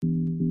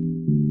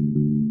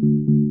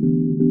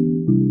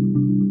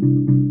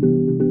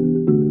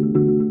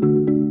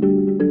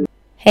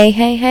Hey,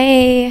 hey,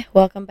 hey.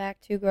 Welcome back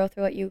to Grow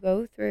Through What You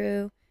Go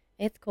Through.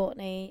 It's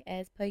Courtney,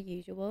 as per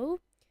usual.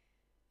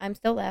 I'm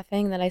still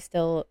laughing that I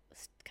still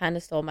kind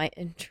of stole my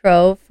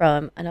intro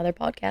from another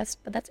podcast,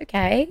 but that's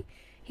okay.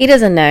 He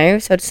doesn't know,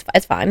 so it's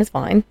fine. It's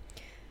fine.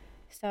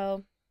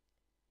 So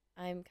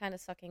I'm kind of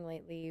sucking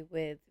lately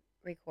with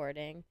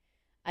recording.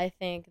 I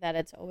think that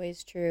it's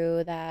always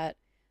true that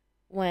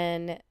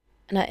when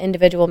an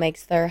individual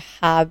makes their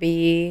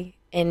hobby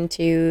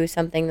into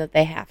something that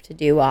they have to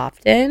do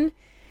often,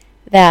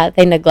 that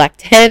they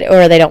neglect it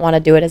or they don't want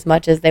to do it as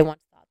much as they once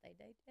thought they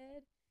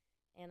did.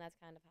 And that's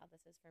kind of how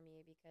this is for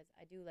me because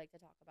I do like to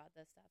talk about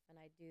this stuff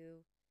and I do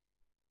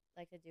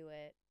like to do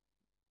it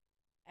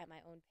at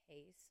my own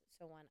pace.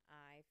 So when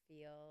I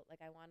feel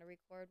like I want to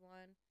record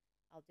one,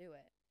 I'll do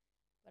it.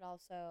 But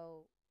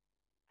also,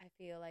 I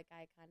feel like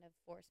I kind of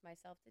force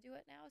myself to do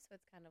it now. So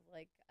it's kind of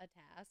like a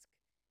task.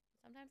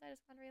 Sometimes I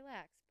just want to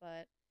relax.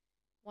 But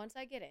once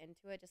I get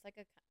into it, just like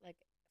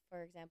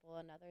for example,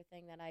 another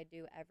thing that I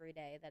do every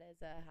day that is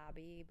a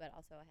hobby but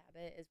also a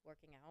habit is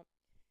working out.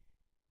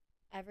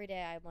 Every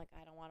day I'm like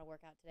I don't want to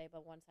work out today,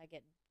 but once I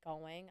get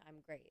going,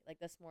 I'm great. Like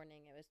this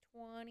morning it was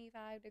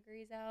 25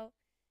 degrees out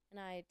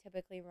and I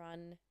typically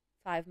run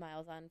 5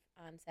 miles on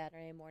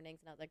Saturday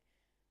mornings and I was like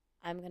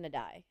I'm going to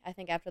die. I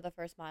think after the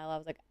first mile I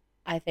was like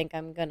I think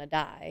I'm going to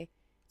die.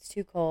 It's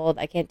too cold.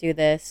 I can't do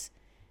this.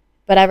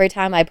 But every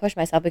time I push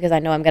myself because I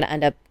know I'm going to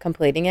end up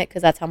completing it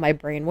because that's how my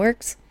brain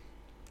works.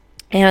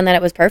 And then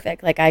it was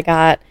perfect. Like I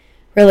got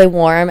really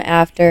warm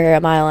after a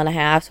mile and a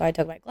half, so I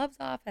took my gloves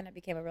off and it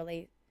became a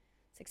really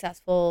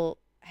successful,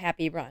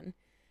 happy run.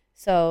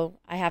 So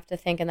I have to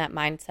think in that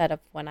mindset of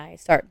when I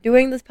start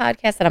doing this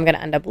podcast that I'm going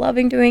to end up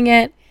loving doing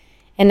it.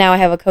 And now I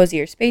have a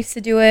cozier space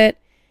to do it.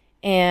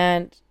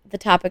 And the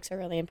topics are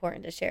really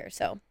important to share.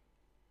 So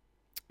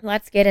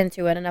let's get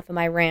into it. Enough of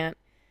my rant.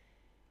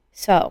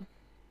 So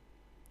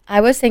I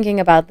was thinking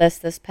about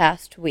this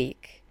past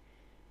week,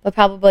 but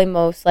probably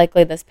most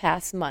likely this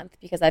past month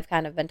because I've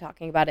kind of been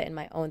talking about it in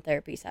my own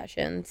therapy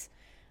sessions.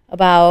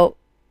 About,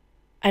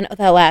 I know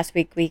that last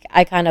week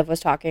I kind of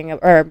was talking,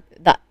 or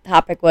the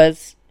topic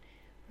was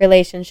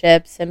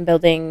relationships and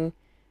building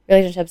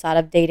relationships out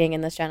of dating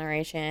in this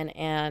generation.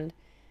 And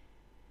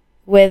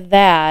with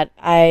that,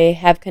 I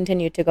have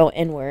continued to go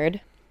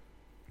inward.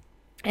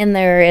 And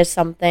there is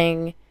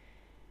something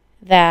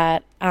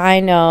that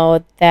I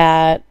know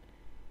that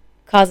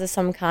causes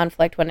some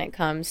conflict when it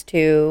comes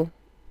to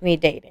me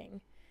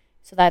dating.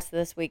 So that's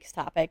this week's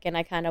topic. And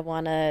I kind of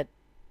want to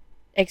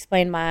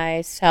explain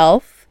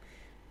myself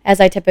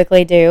as I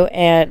typically do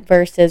and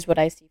versus what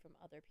I see from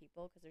other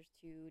people because there's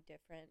two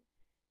different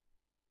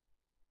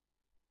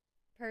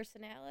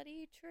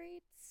personality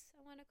traits,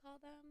 I want to call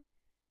them,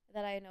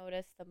 that I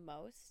notice the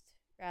most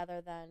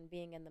rather than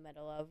being in the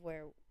middle of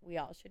where we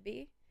all should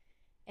be.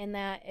 And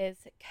that is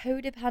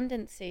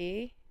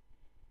codependency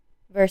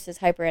versus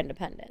hyper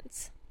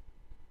independence.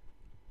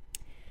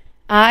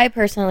 I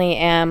personally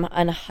am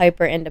a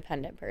hyper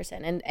independent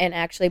person, and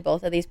actually,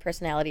 both of these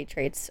personality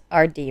traits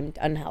are deemed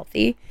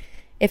unhealthy.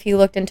 If you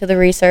looked into the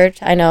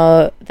research, I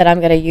know that I'm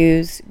going to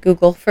use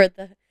Google for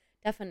the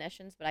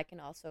definitions, but I can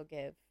also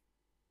give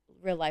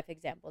real life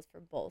examples for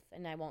both,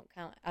 and I won't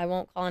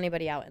call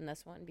anybody out in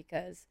this one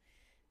because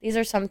these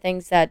are some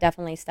things that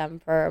definitely stem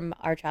from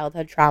our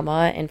childhood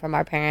trauma and from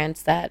our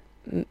parents that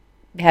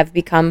have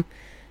become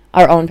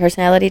our own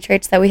personality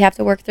traits that we have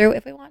to work through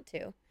if we want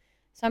to.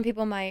 Some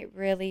people might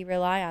really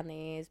rely on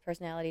these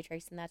personality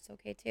traits, and that's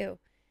okay too.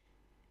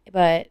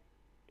 But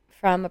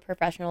from a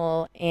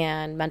professional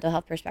and mental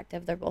health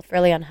perspective, they're both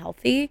really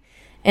unhealthy.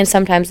 And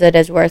sometimes it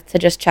is worth to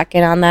just check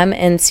in on them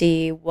and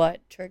see what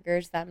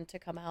triggers them to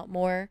come out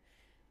more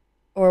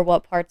or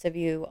what parts of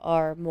you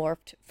are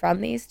morphed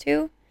from these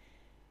two.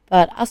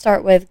 But I'll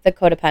start with the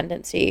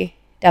codependency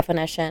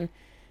definition.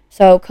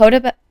 So,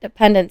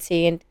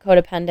 codependency and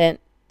codependency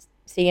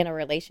in a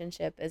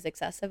relationship is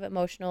excessive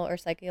emotional or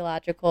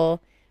psychological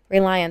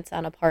reliance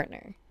on a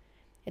partner.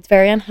 It's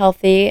very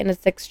unhealthy and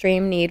it's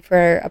extreme need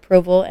for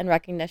approval and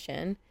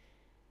recognition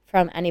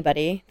from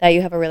anybody that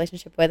you have a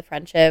relationship with,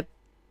 friendship,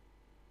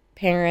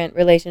 parent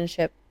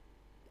relationship,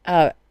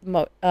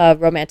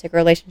 romantic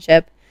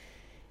relationship.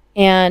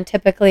 And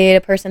typically, a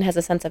person has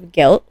a sense of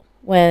guilt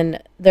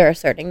when they're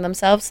asserting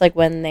themselves, like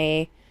when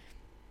they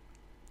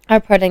are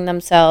putting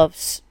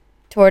themselves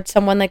towards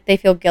someone, like they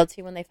feel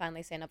guilty when they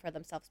finally stand up for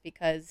themselves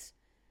because,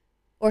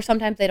 or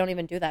sometimes they don't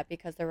even do that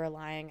because they're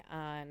relying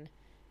on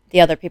the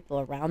other people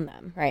around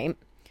them, right?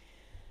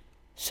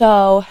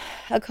 So,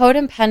 a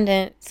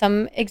codependent,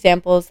 some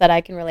examples that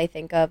I can really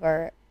think of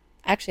are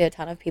actually a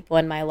ton of people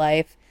in my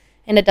life,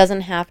 and it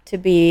doesn't have to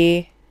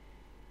be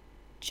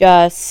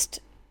just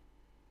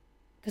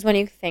because when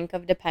you think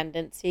of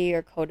dependency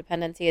or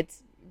codependency,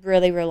 it's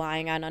really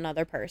relying on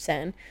another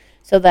person.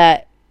 So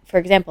that, for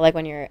example, like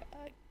when you're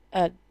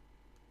a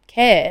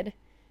kid,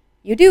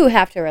 you do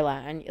have to rely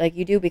on, like,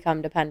 you do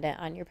become dependent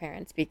on your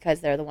parents because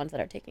they're the ones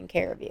that are taking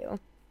care of you.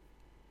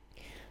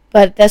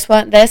 But this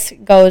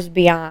goes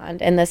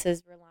beyond, and this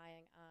is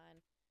relying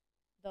on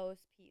those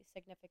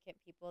significant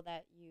people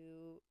that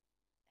you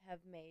have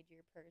made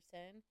your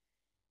person,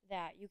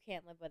 that you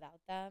can't live without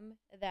them,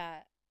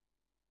 that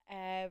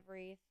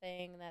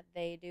everything that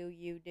they do,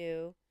 you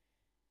do,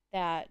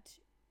 that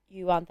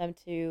you want them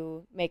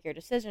to make your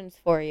decisions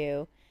for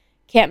you.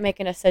 Can't make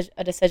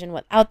a decision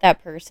without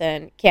that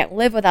person, can't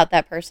live without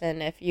that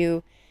person. If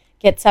you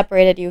get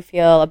separated, you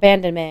feel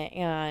abandonment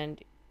and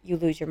you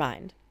lose your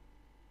mind.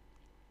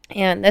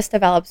 And this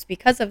develops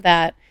because of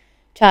that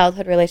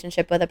childhood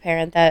relationship with a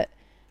parent, that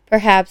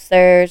perhaps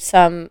there's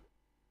some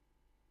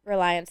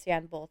reliance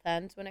on both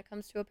ends when it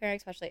comes to a parent,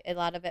 especially a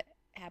lot of it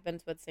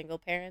happens with single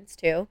parents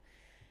too,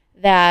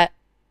 that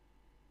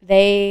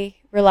they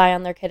rely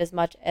on their kid as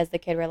much as the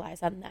kid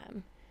relies on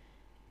them.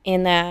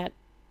 In that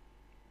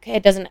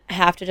it doesn't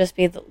have to just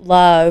be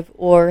love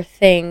or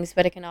things,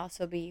 but it can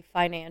also be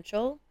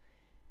financial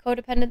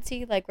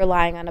codependency, like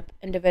relying on an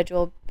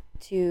individual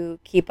to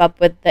keep up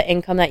with the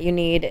income that you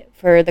need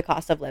for the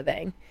cost of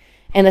living.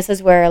 And this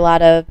is where a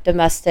lot of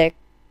domestic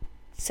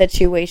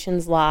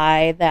situations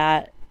lie,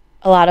 that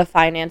a lot of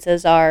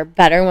finances are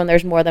better when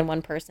there's more than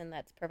one person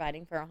that's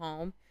providing for a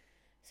home.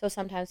 So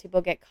sometimes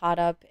people get caught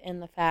up in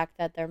the fact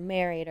that they're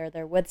married or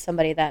they're with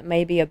somebody that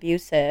may be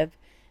abusive,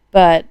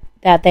 but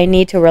that they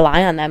need to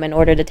rely on them in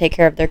order to take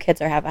care of their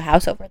kids or have a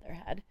house over their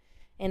head.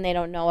 And they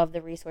don't know of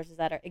the resources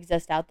that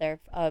exist out there,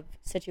 of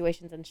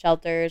situations and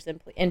shelters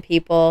and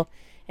people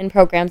and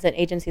programs and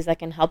agencies that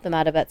can help them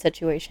out of that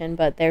situation.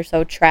 But they're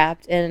so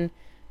trapped in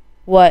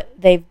what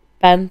they've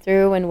been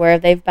through and where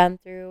they've been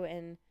through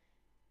and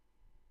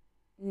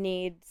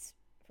needs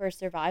for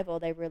survival,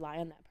 they rely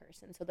on that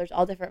person. So there's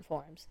all different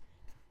forms.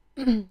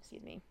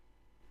 Excuse me.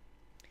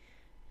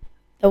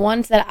 The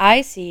ones that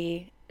I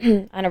see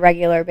on a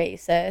regular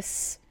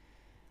basis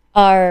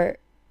are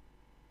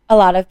a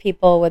lot of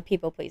people with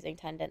people-pleasing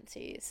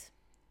tendencies.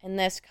 And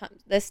this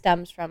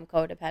stems from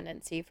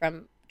codependency,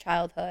 from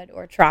childhood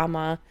or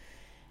trauma,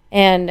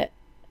 and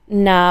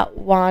not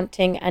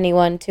wanting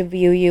anyone to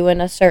view you in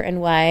a certain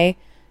way.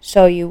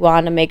 So you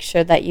want to make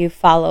sure that you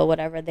follow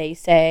whatever they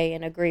say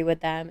and agree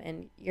with them,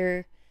 and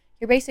you're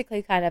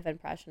basically kind of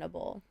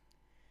impressionable.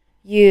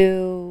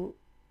 You,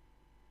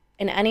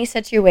 in any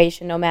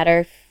situation, no matter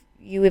if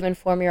you even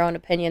form your own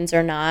opinions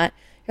or not,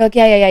 you're like,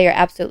 yeah, you're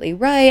absolutely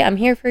right. I'm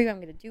here for you. I'm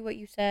going to do what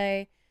you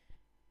say.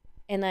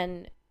 And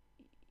then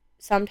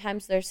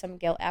sometimes there's some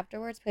guilt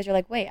afterwards because you're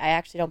like, wait, I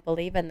actually don't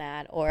believe in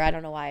that. Or I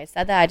don't know why I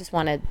said that. I just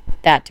wanted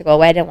that to go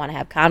away. I didn't want to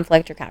have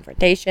conflict or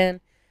confrontation.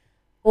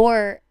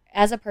 Or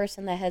as a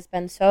person that has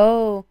been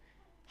so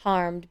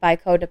harmed by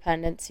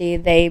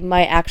codependency, they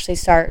might actually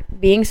start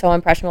being so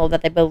impressionable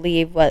that they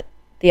believe what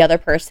the other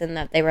person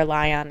that they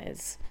rely on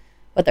is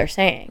what they're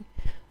saying.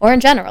 Or in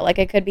general, like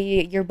it could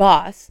be your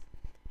boss,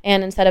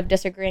 and instead of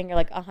disagreeing, you're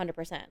like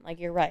 100%, like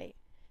you're right.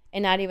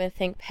 And not even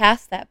think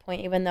past that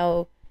point, even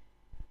though,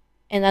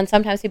 and then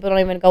sometimes people don't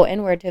even go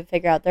inward to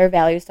figure out their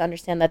values to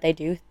understand that they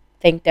do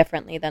think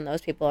differently than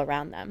those people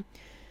around them.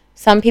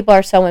 Some people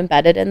are so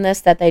embedded in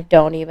this that they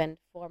don't even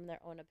form their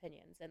own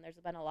opinions. And there's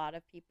been a lot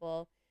of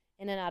people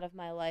in and out of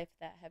my life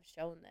that have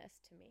shown this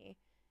to me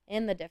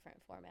in the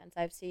different formats.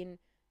 I've seen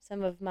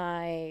some of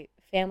my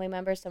family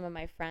members, some of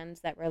my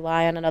friends that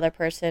rely on another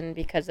person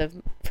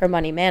for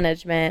money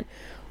management,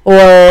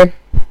 or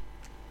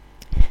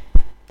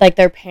like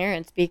their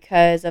parents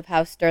because of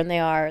how stern they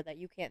are, that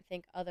you can't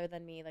think other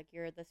than me, like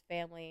you're this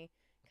family,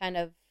 kind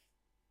of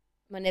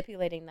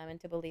manipulating them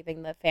into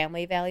believing the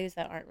family values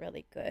that aren't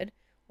really good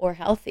or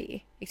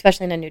healthy,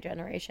 especially in a new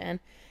generation.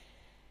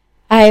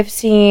 I've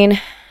seen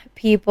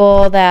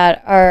people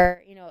that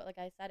are, like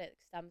I said, it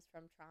stems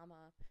from trauma.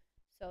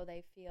 So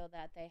they feel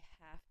that they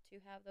have to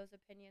have those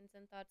opinions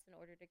and thoughts in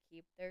order to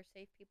keep their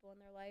safe people in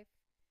their life.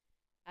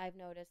 I've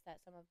noticed that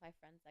some of my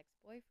friends'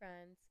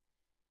 ex-boyfriends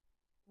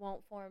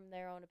won't form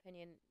their own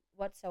opinion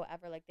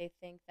whatsoever. Like they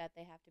think that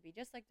they have to be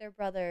just like their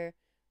brother,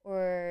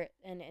 or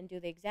and do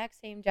the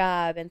exact same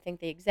job and think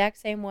the exact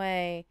same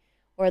way,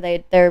 or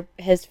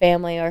his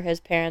family or his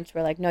parents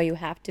were like, no, you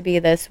have to be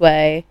this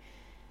way,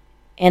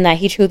 and that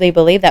he truly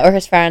believed that, or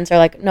his friends are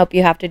like, nope,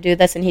 you have to do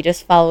this, and he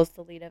just follows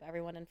the lead of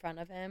everyone in front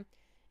of him.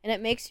 And it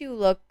makes you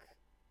look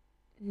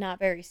not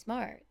very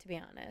smart, to be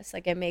honest.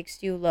 Like it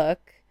makes you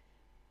look,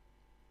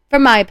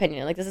 from my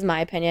opinion, like this is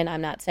my opinion, I'm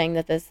not saying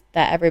that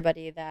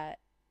everybody that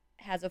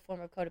has a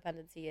form of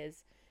codependency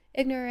is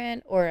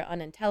ignorant or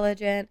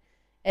unintelligent.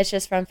 It's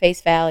just from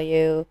face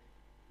value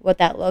what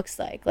that looks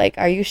like. Like,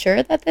 are you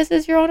sure that this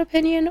is your own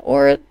opinion,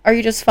 or are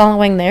you just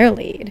following their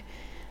lead?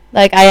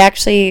 Like, I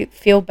actually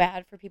feel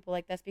bad for people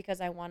like this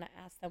because I want to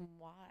ask them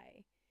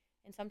why.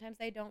 And sometimes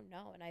they don't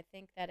know. And I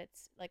think that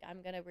it's like,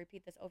 I'm going to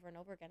repeat this over and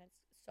over again. It's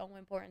so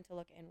important to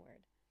look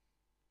inward.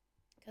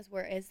 Because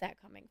where is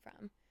that coming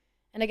from?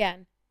 And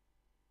again,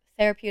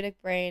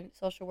 therapeutic brain,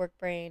 social work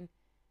brain,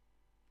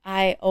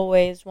 I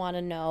always want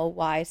to know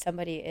why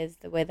somebody is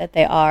the way that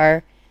they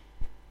are,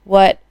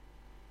 where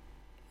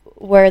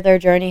their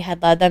journey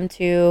had led them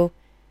to,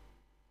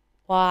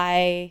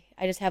 why.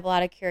 I just have a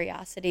lot of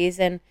curiosities,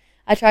 and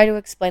I try to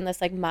explain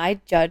this, like my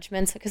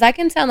judgments, because I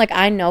can sound like,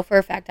 I know for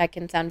a fact I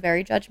can sound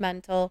very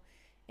judgmental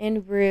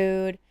and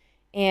rude,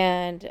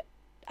 and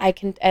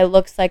it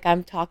looks like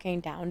I'm talking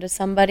down to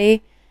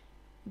somebody.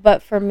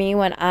 But for me,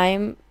 when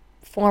I'm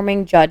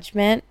forming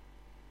judgment,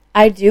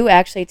 I do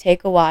actually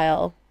take a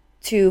while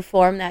to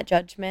form that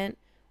judgment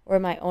or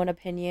my own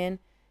opinion,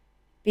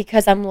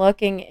 because I'm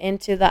looking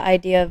into the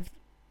idea of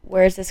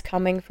where is this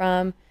coming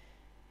from,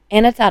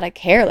 and it's out of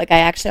care. Like, I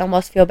actually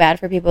almost feel bad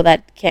for people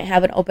that can't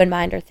have an open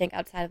mind or think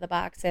outside of the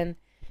box. And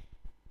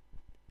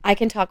I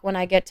can talk when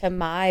I get to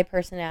my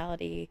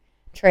personality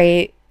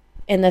trait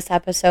in this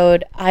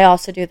episode. I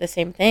also do the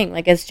same thing.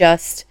 Like, it's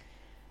just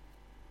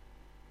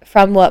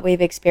from what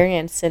we've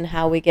experienced and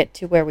how we get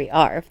to where we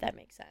are, if that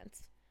makes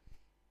sense.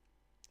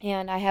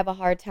 And I have a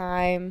hard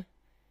time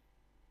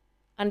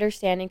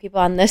understanding people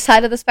on this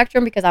side of the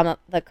spectrum because I'm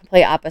the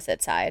complete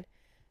opposite side.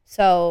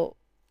 So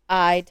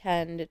I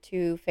tend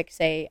to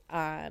fixate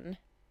on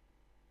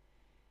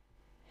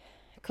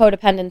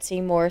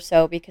codependency more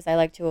so because I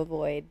like to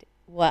avoid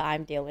what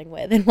I'm dealing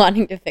with and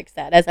wanting to fix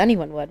that, as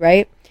anyone would,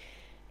 right?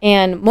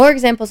 And more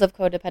examples of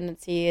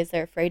codependency is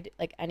they're afraid,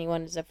 like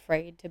anyone is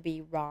afraid to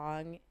be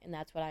wrong. And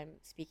that's what I'm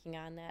speaking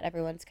on, that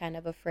everyone's kind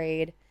of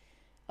afraid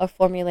of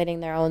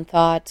formulating their own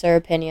thoughts or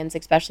opinions,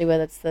 especially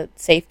when it's the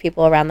safe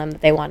people around them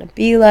that they want to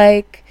be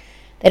like.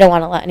 They don't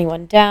want to let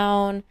anyone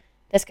down.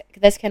 A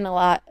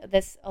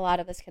lot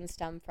of this can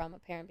stem from a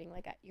parent being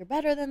like, "You're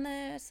better than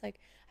this." Like,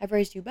 "I've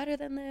raised you better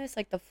than this."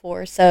 Like, the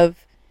force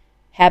of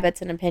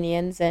habits and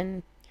opinions.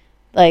 And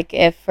like,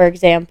 if, for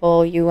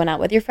example, you went out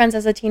with your friends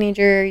as a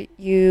teenager,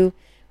 you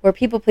were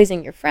people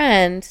pleasing your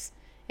friends.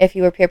 If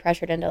you were peer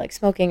pressured into like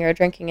smoking or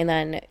drinking, and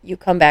then you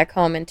come back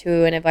home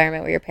into an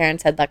environment where your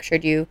parents had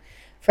lectured you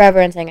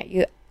forever and saying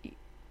you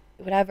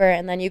whatever,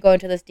 and then you go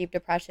into this deep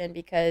depression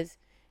because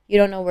you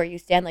don't know where you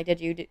stand. Like, did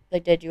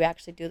you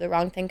actually do the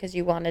wrong thing because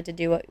you wanted to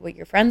do what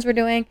your friends were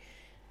doing,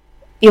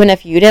 even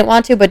if you didn't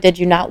want to? But did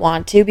you not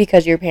want to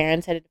because your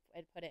parents had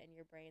put it in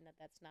your brain that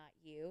that's not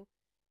you?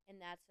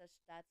 And that's a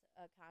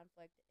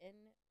conflict in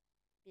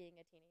being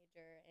a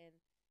teenager, and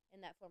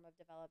in that form of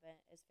development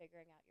is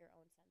figuring out your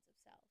own sense of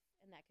self,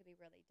 and that could be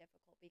really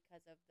difficult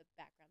because of the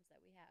backgrounds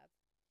that we have.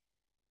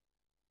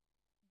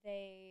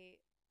 They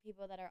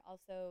People that are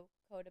also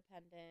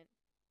codependent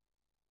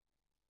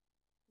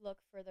look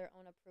for their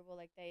own approval.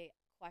 Like, they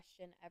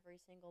question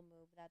every single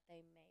move that they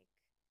make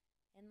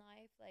in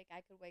life. Like, I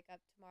could wake up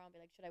tomorrow and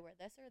be like, should I wear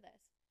this or this?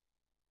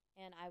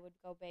 And I would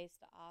go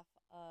based off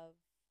of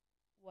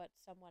what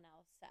someone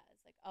else says.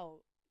 Like,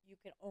 oh, you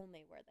can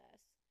only wear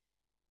this.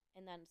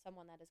 And then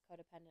someone that is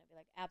codependent would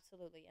be like,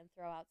 absolutely, and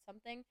throw out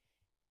something,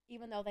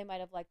 even though they might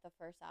have liked the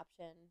first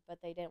option, but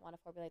they didn't want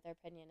to formulate their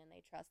opinion, and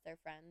they trust their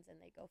friends and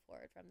they go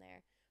forward from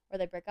there. Or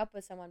they break up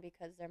with someone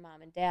because their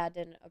mom and dad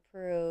didn't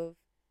approve,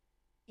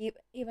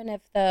 even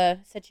if the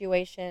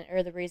situation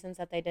or the reasons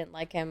that they didn't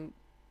like him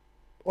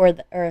or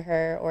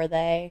her or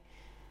they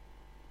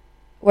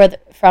were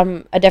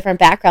from a different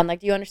background.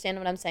 Like, do you understand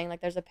what I'm saying? Like,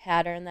 there's a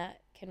pattern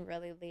that can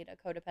really lead a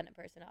codependent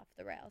person off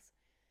the rails.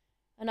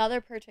 Another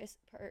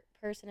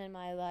person in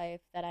my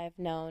life that I've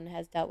known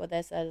has dealt with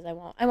this, as I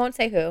won't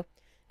say who,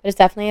 but it's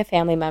definitely a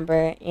family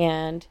member,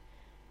 and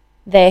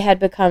they had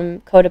become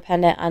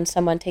codependent on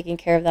someone taking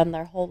care of them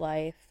their whole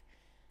life.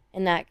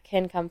 And that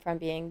can come from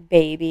being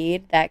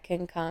babied. That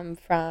can come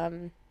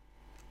from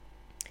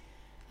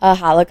a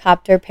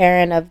helicopter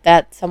parent, of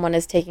that someone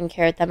is taking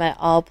care of them at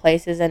all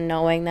places and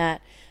knowing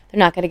that they're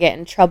not going to get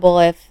in trouble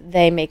if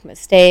they make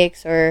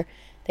mistakes or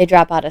they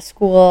drop out of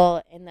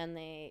school, and then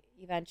they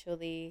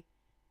eventually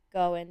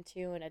go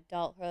into an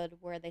adulthood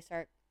where they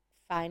start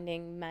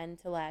finding men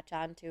to latch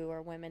onto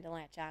or women to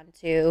latch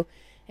onto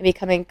and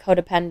becoming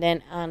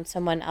codependent on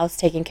someone else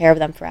taking care of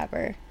them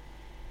forever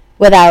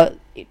without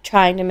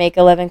trying to make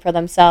a living for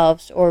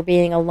themselves or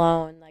being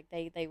alone. Like,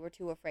 they were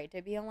too afraid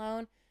to be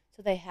alone.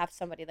 So they have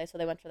somebody. So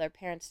they went from their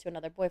parents to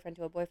another boyfriend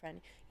to a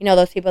boyfriend. You know,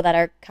 those people that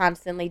are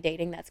constantly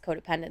dating, that's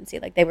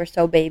codependency. Like, they were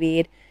so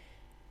babied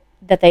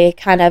that they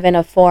kind of, in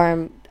a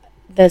form,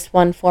 this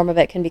one form of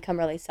it can become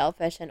really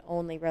selfish and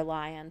only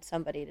rely on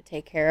somebody to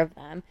take care of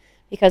them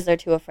because they're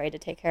too afraid to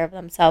take care of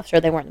themselves,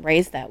 or they weren't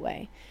raised that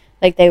way.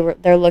 Like,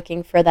 they're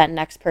looking for that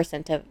next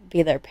person to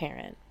be their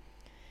parent.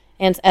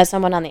 And as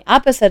someone on the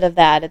opposite of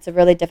that, it's a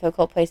really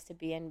difficult place to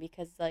be in,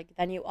 because like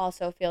then you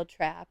also feel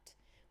trapped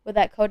with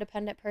that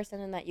codependent person,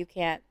 and that you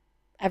can't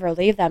ever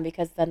leave them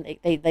because then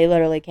they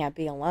literally can't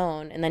be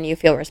alone, and then you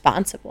feel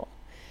responsible.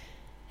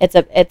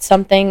 It's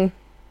something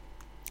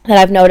that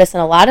I've noticed in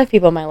a lot of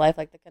people in my life,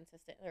 like the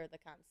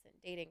constant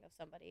dating of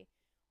somebody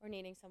or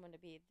needing someone to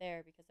be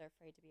there because they're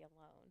afraid to be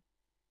alone.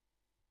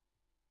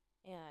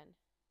 And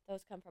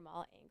those come from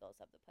all angles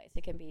of the place.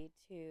 It can be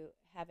to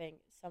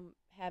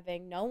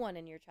having no one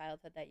in your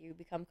childhood, that you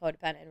become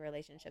codependent in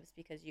relationships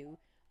because you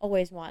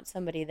always want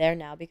somebody there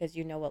now because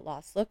you know what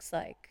loss looks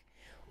like,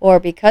 or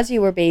because you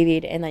were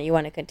babied and that you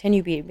want to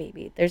continue being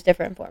babied. There's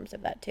different forms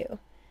of that too.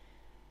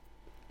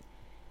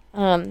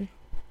 Um,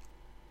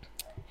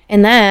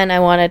 and then I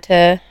wanted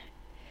to.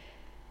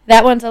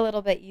 That one's a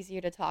little bit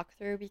easier to talk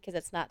through because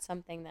it's not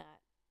something that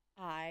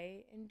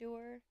I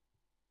endure.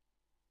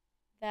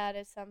 That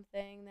is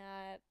something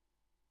that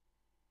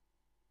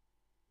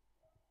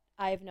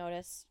I've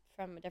noticed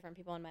from different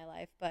people in my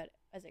life, but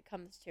as it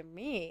comes to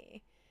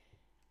me,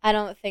 I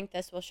don't think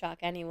this will shock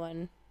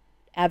anyone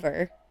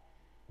ever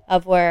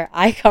of where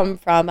I come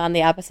from on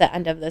the opposite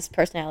end of this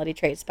personality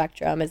trait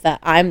spectrum is that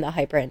I'm the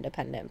hyper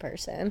independent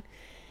person.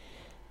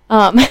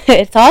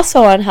 It's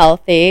also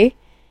unhealthy.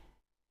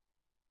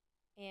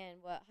 And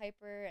what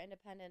hyper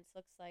independence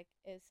looks like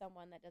is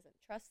someone that doesn't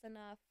trust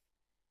enough,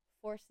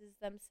 forces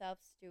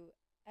themselves to do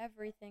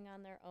everything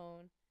on their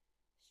own,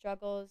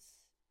 struggles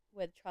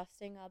with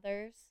trusting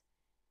others,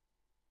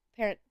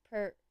 parent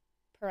per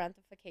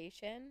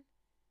parentification.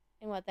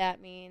 And what that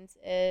means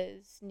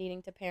is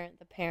needing to parent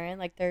the parent.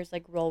 Like there's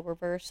like role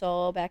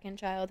reversal back in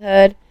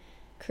childhood,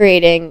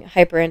 creating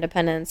hyper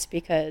independence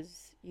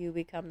because you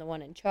become the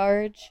one in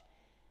charge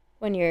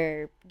when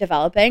you're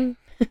developing.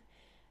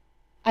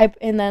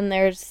 And then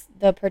there's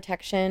the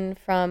protection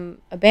from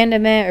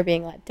abandonment or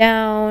being let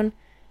down,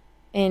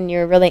 and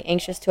you're really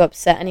anxious to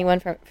upset anyone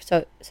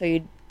so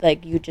you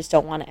just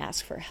don't want to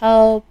ask for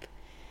help.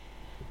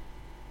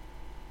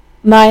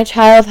 My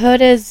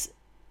childhood is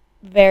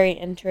very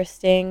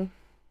interesting,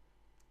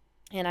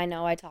 and I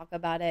know I talk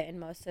about it in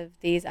most of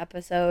these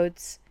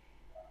episodes.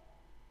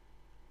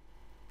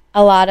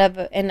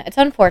 And it's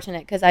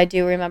unfortunate because I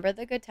do remember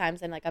the good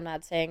times, and like I'm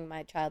not saying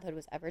my childhood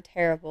was ever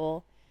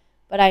terrible,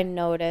 but I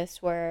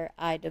noticed where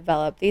I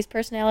developed these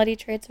personality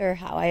traits or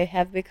how I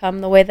have become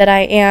the way that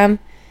I am,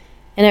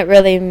 and it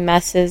really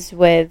messes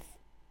with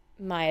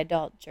my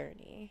adult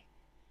journey.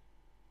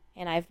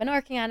 And I've been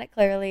working on it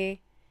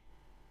clearly.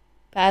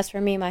 But as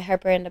for me, my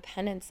hyper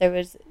independence, there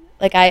was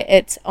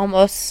it's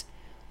almost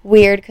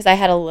weird because I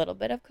had a little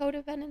bit of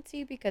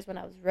codependency because when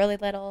I was really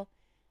little,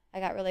 I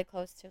got really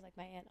close to like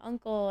my aunt,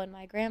 uncle, and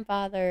my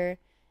grandfather,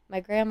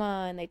 my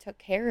grandma, and they took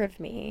care of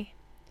me.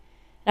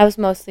 And I was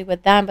mostly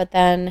with them, but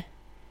then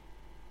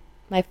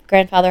my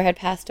grandfather had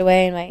passed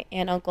away and my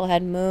aunt, uncle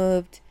had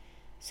moved.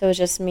 So it was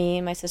just me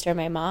and my sister and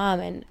my mom,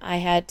 and I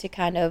had to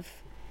kind of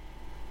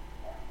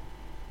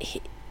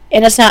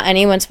and it's not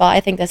anyone's fault.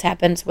 I think this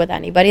happens with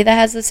anybody that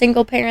has a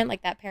single parent.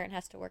 Like that parent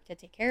has to work to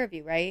take care of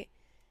you, right?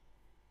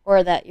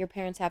 Or that your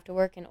parents have to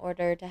work in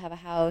order to have a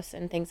house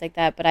and things like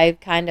that. But I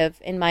kind of,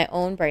 in my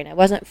own brain, I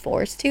wasn't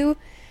forced to,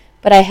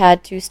 but I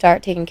had to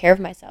start taking care of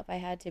myself. I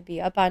had to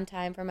be up on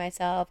time for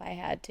myself. I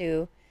had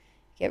to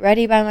get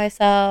ready by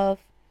myself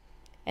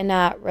and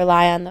not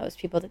rely on those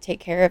people to take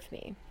care of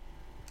me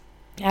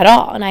at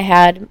all. And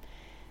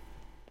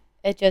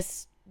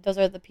those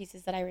are the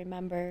pieces that I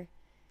remember.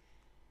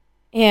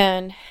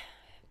 And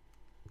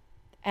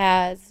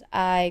as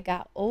I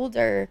got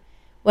older,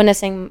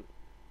 witnessing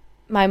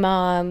my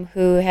mom,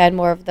 who had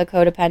more of the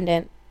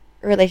codependent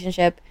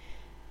relationship,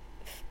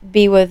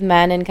 be with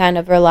men and kind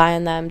of rely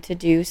on them to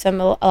do a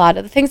lot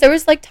of the things. There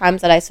was like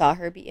times that I saw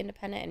her be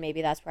independent, and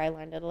maybe that's where I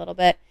learned it a little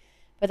bit,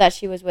 but that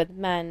she was with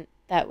men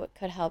that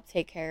could help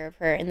take care of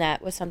her, and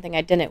that was something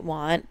I didn't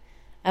want.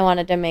 I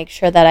wanted to make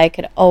sure that I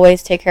could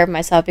always take care of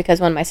myself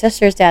because when my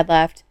sister's dad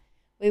left,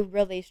 we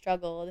really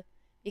struggled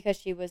because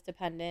she was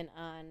dependent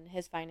on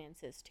his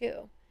finances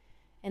too.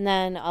 And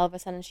then all of a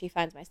sudden she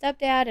finds my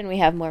stepdad and we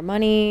have more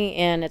money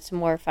and it's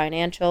more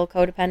financial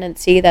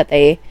codependency that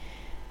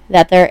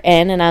they're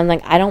in, and I'm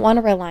like, I don't want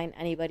to rely on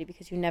anybody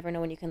because you never know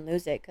when you can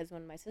lose it. Because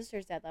when my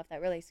sister's dad left, that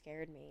really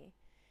scared me.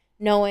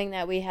 Knowing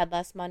that we had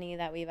less money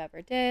that we've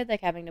ever did, like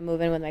having to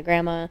move in with my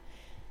grandma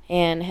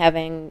and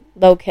having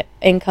low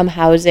income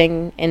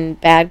housing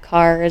and bad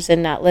cars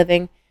and not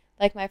living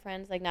like my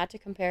friends, like not to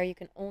compare, you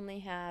can only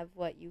have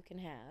what you can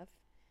have.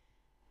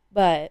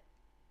 But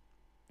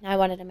I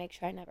wanted to make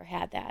sure I never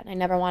had that. I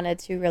never wanted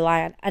to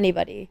rely on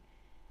anybody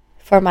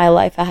for my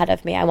life ahead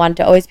of me. I wanted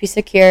to always be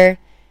secure.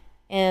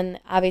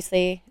 And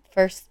obviously,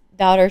 first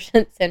daughter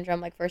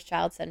syndrome, like first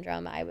child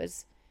syndrome, I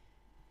was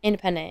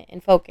independent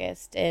and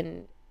focused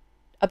and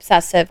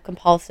obsessive,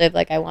 compulsive.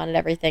 Like I wanted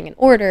everything in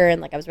order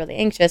and like I was really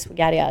anxious,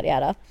 yada, yada,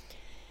 yada.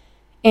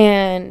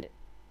 And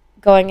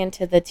going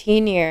into the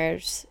teen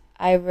years,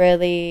 I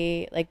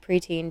really, like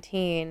preteen,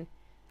 teen,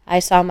 I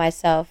saw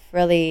myself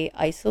really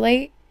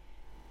isolate.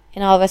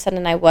 And all of a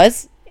sudden, I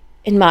was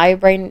in my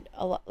brain,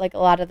 like a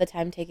lot of the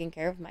time, taking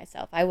care of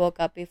myself. I woke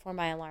up before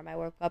my alarm. I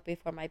woke up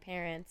before my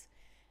parents.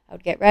 I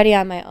would get ready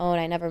on my own.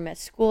 I never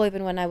missed school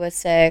even when I was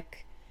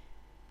sick.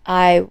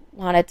 I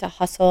wanted to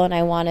hustle and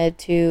I wanted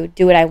to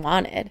do what I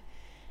wanted.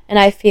 And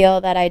I feel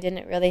that I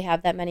didn't really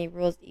have that many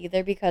rules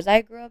either because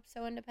I grew up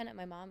so independent.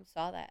 My mom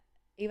saw that.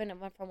 Even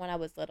from when I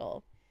was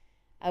little,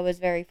 I was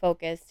very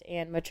focused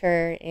and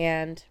mature.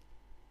 And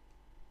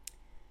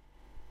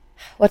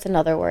what's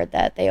another word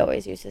that they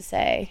always used to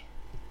say?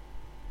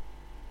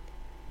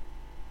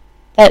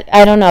 That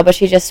I don't know, but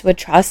she just would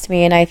trust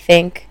me. And I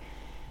think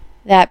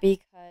that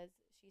because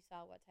she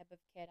saw what type of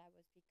kid I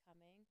was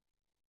becoming,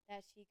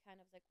 that she kind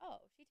of was like,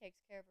 oh, she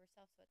takes care of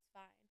herself, so it's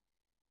fine.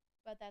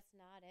 But that's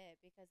not it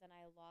because then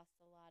I lost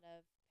a lot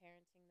of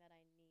parenting that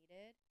I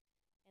needed,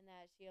 and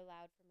that she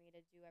allowed for me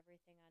to do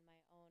everything on my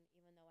own,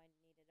 even though I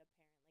needed a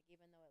parent. Like,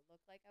 even though it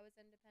looked like I was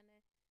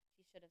independent,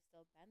 she should have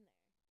still been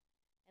there.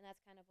 And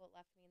that's kind of what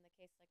left me in the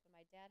case, like when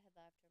my dad had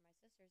left or my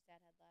sister's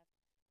dad had left.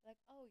 Like,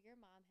 oh, your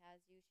mom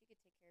has you. She could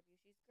take care of you.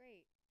 She's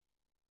great.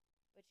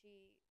 But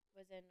she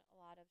was in a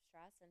lot of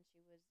stress and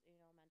she was,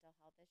 mental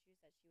health issues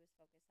that she was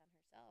focused on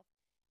herself.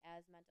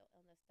 As mental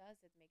illness does,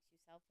 it makes you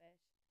selfish.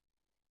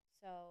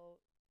 So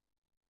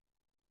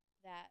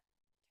that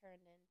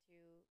turned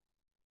into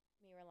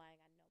me relying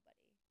on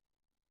nobody.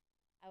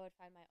 I would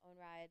find my own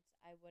rides.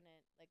 I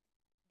wouldn't, like,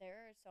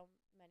 there are so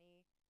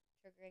many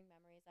triggering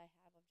memories I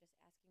have of just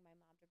asking my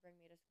mom to bring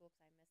me to school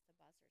because I missed the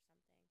bus or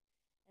something.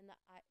 And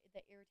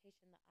the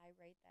irritation, the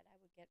irate that I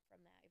would get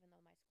from that, even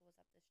though my school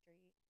was up the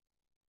street.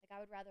 Like, I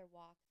would rather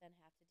walk than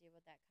have to deal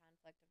with that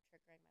conflict of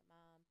triggering my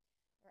mom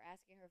or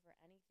asking her for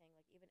anything.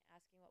 Like, even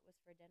asking what was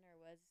for dinner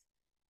was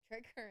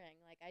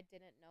triggering. Like, I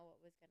didn't know what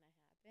was going to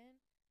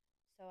happen.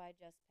 So I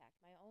just packed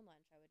my own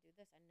lunch. I would do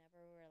this. I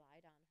never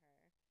relied on her.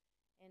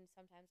 And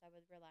sometimes I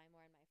would rely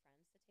more on my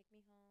friends to take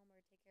me home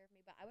or take care of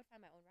me. But I would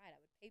find my own ride.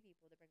 I would pay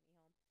people to bring me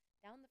home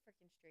down the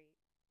freaking street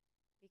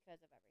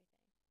because of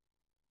everything.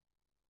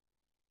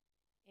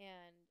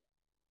 And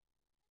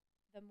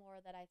the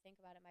more that I think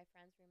about it, my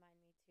friends remind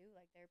me too.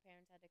 Like, their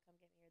parents had to come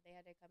get me or they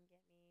had to come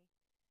get me.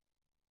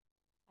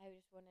 I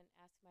just wouldn't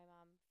ask my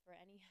mom for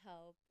any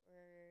help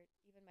or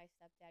even my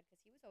stepdad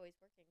because he was always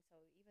working.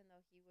 So even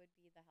though he would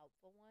be the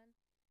helpful one,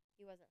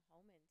 he wasn't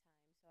home in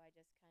time. So I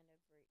just kind of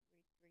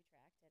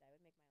retracted. I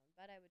would make my own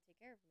bed. I would take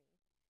care of me.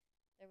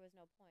 There was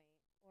no point.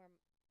 Or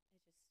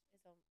it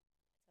just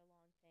is it's a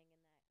long thing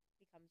and that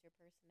becomes your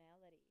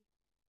personality.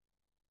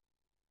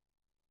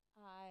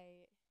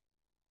 I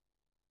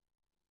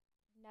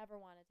never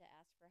wanted to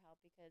ask for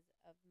help because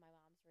of my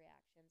mom's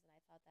reactions and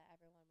I thought that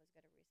everyone was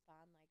going to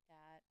respond like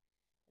that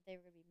they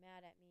were going to be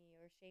mad at me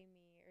or shame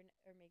me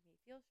or make me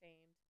feel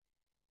shamed.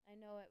 I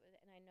know it was,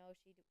 and I know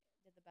she did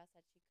the best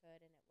that she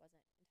could and it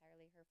wasn't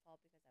entirely her fault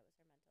because that was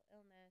her mental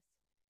illness.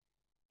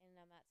 And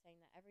I'm not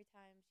saying that every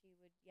time she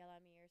would yell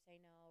at me or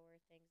say no or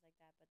things like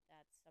that, but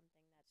that's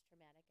something that's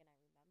traumatic and I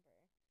remember.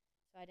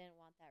 So I didn't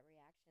want that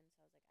reaction,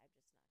 so I was like, I'm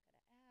just not going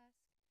to ask.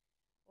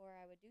 Or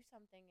I would do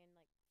something and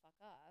like fuck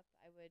up.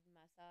 I would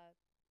mess up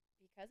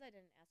because I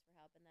didn't ask for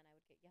help, and then I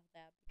would get yelled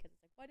at because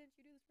it's like, why didn't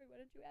you do this for me? Why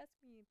didn't you ask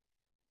me?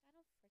 Like, I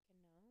don't freaking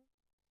know.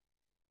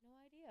 No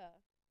idea.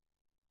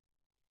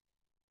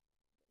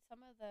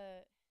 Some of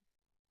the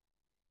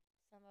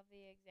some of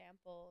the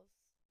examples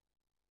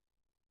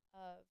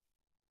of,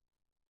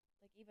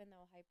 like, even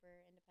though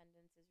hyper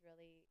independence is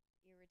really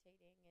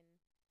irritating and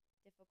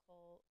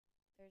difficult,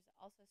 there's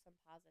also some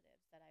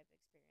positives that I've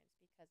experienced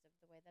because of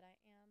the way that I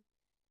am.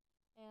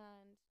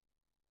 And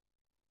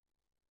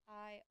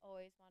I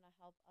always want to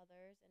help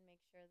others and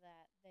make sure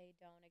that they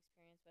don't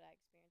experience what I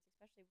experienced,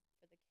 especially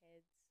for the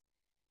kids.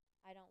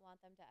 I don't want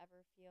them to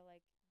ever feel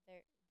like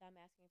them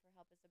asking for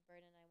help is a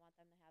burden. I want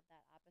them to have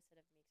that opposite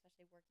of me,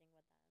 especially working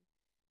with them.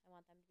 I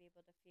want them to be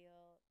able to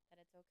feel that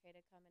it's okay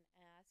to come and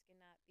ask and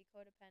not be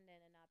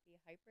codependent and not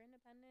be hyper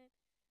independent,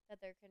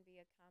 that there can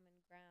be a common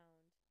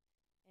ground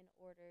in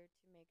order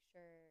to make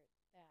sure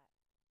that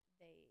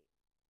they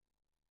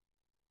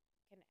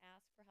can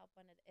ask for help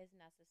when it is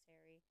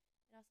necessary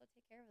and also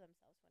take care of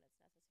themselves when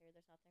it's necessary.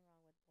 There's nothing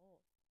wrong with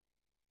both.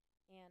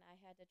 And I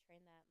had to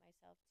train that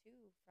myself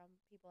too from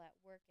people at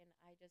work, and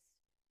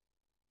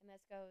and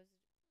this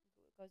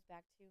goes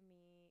back to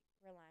me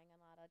relying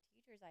on a lot of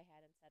teachers I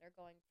had instead, or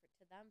going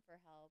to them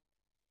for help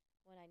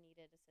when I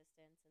needed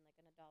assistance and like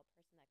an adult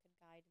person that could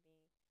guide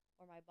me,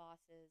 or my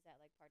bosses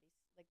at like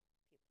parties, like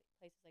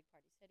places like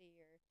Party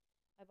City, or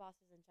my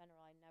bosses in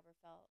general. I never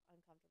felt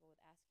uncomfortable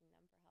with asking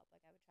them for help.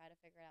 Like, I would try to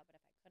figure it out, but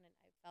if I couldn't,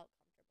 I felt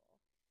comfortable.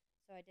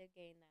 So I did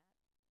gain that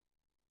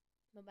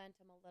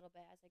momentum a little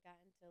bit as I got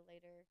into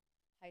later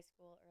high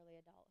school, early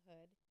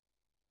adulthood.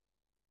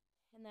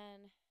 And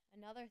then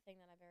another thing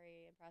that I'm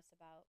very impressed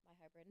about my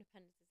hybrid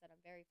independence is that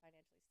I'm very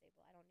financially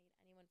stable. I don't need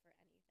anyone for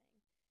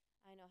anything.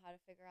 I know how to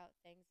figure out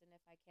things, and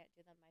if I can't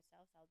do them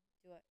myself, I'll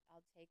do it.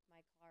 I'll take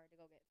my car to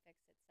go get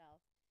fixed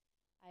itself.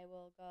 I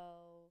will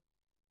go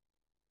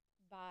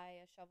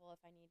buy a shovel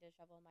if I need to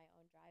shovel in my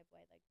own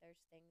driveway. Like, there's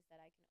things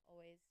that I can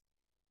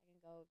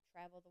go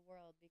travel the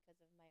world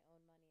because of my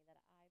own money that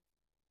I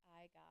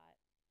got,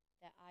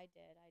 that I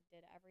did. I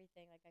did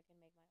everything. Like, I can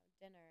make my own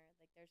dinner.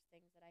 Like, there's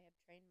things that I have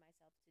trained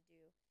myself to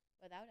do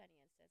without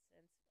any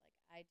assistance. Like,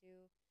 I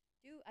do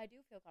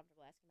feel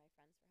comfortable asking my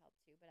friends for help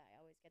too, but I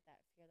always get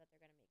that fear that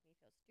they're going to make me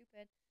feel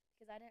stupid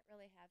because I didn't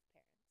really have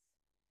parents.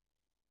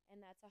 And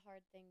that's a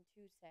hard thing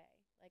to say.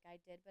 Like, I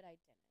did, but I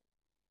didn't.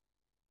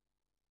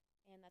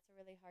 And that's a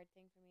really hard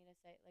thing for me to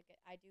say. Like,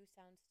 I do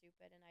sound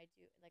stupid, and I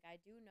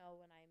do know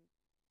when I'm,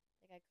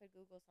 like, I could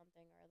Google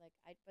something, or like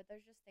but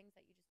there's just things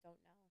that you just don't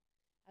know.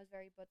 I was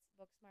very book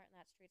smart and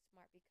not street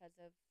smart because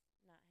of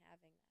not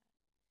having that.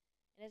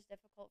 And it's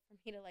difficult for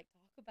me to like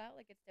talk about.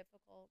 Like, it's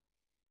difficult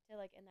to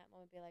like in that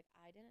moment be like,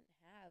 I didn't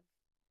have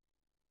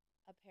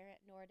a parent,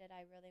 nor did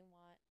I really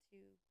want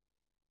to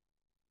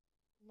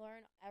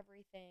learn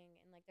everything.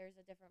 And like, there's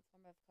a different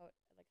form of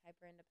like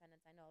hyper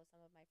independence. I know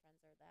some of my friends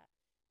are that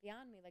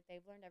beyond me. Like,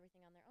 they've learned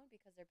everything on their own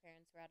because their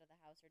parents were out of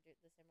the house or do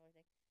the similar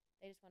thing.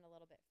 They just went a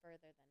little bit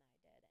further than I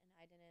did, and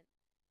I didn't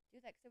do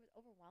that because it was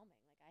overwhelming.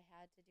 Like, I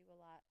had to do a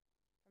lot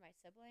for my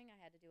sibling. I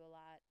had to do a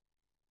lot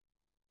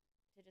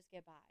to just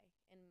get by.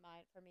 And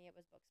for me, it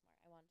was book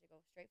smart. I wanted to go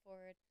straight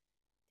forward.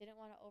 Didn't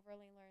want to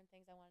overly learn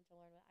things. I wanted to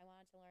learn what I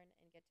wanted to learn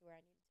and get to where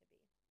I needed to be.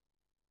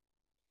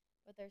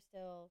 But there's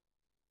still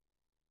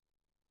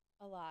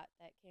a lot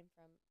that came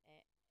from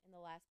it. And the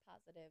last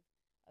positive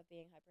of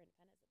being hyper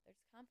independent is that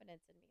there's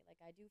confidence in me.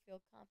 Like, I do feel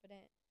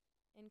confident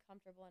and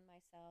comfortable in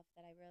myself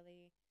that I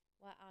really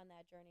went on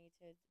that journey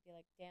to be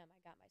like, damn,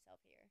 I got myself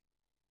here.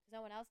 Because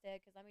no one else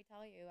did. Because let me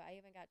tell you, I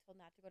even got told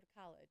not to go to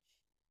college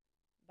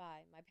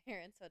by my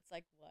parents. So it's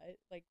like, what?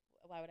 Like,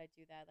 why would I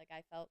do that? Like,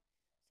 I felt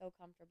so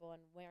comfortable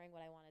in wearing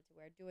what I wanted to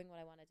wear, doing what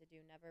I wanted to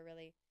do, never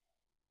really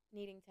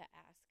needing to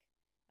ask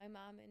my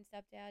mom and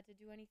stepdad to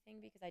do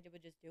anything because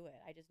would just do it.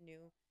 I just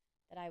knew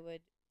that I would,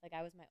 like,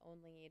 I was my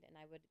own lead, and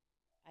I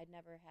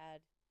never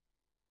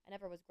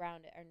was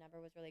grounded, or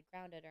never was really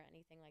grounded or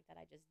anything like that.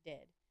 I just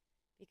did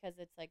because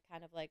it's like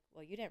kind of like,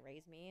 well, you didn't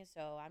raise me,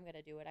 so I'm going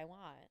to do what I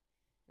want.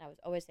 And I was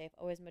always safe,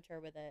 always mature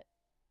with it.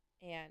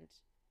 And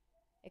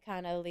it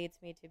kind of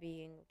leads me to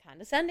being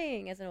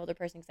condescending as an older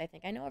person because I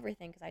think I know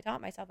everything because I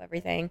taught myself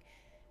everything.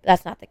 But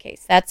that's not the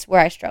case. That's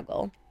where I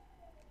struggle.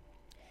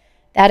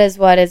 That is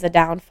what is a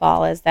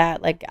downfall, is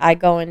that, like, I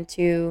go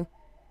into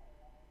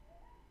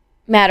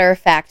matter of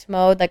fact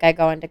mode, like I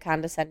go into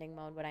condescending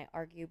mode when I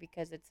argue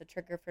because it's a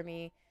trigger for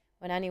me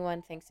when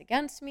anyone thinks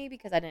against me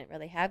because I didn't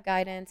really have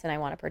guidance and I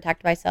want to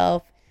protect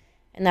myself.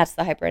 And that's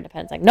the hyper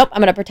independence. Like, nope, I'm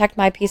going to protect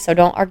my peace, so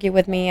don't argue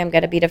with me. I'm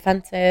going to be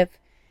defensive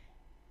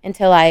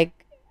until I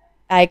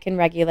can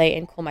regulate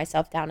and cool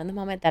myself down in the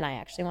moment. Then I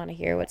actually want to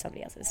hear what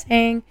somebody else is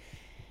saying.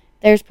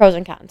 There's pros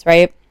and cons,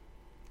 right?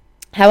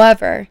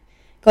 However,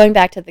 going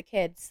back to the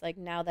kids, like,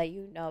 now that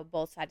you know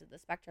both sides of the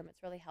spectrum,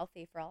 it's really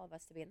healthy for all of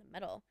us to be in the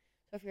middle.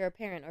 So if you're a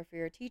parent or if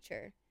you're a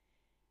teacher,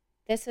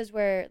 this is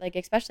where, like,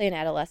 especially in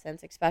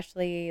adolescence,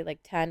 especially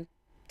like 10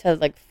 to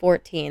like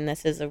 14,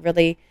 this is a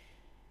really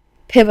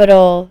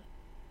pivotal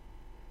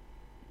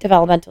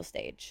developmental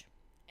stage.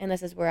 And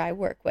this is where I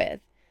work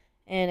with.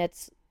 And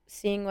it's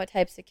seeing what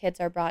types of kids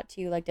are brought to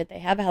you. Like, did they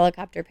have a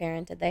helicopter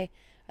parent? Do they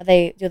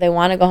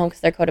want to go home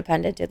because they're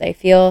codependent? Do they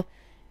feel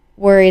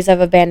worries of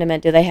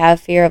abandonment? Do they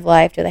have fear of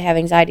life? Do they have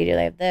anxiety? Do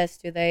they have this?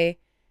 Do they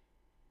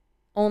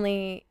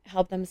only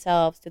help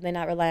themselves? Do they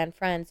not rely on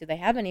friends? Do they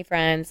have any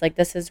friends? Like,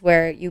 this is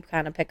where you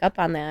kind of pick up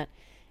on that.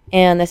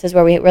 And this is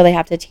where we really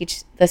have to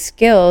teach the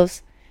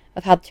skills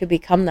of how to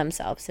become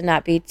themselves and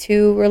not be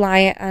too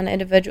reliant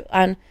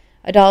on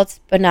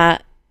adults, but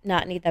not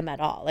need them at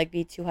all. Like,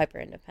 be too hyper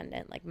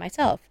independent, like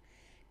myself,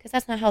 because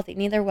that's not healthy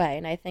neither way.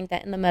 And I think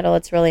that in the middle,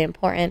 it's really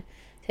important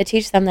to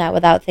teach them that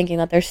without thinking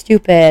that they're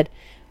stupid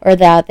or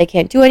that they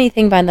can't do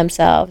anything by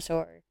themselves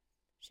or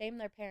shame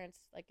their parents.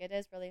 Like, it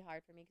is really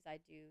hard for me because I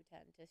do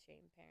tend to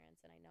shame parents,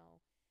 and I know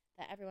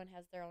that everyone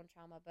has their own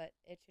trauma, but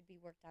it should be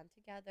worked on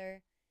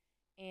together.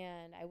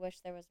 And I wish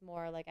there was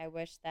more. Like, I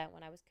wish that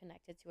when I was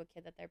connected to a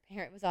kid that their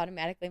parent was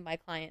automatically my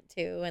client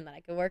too, and that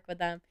I could work with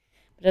them.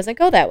 But it doesn't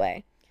go that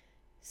way.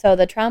 So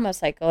the trauma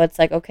cycle, it's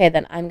like, okay,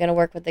 then I'm going to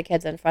work with the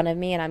kids in front of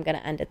me and I'm going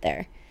to end it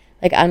there.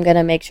 Like, I'm going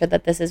to make sure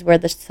that this is where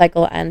the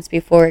cycle ends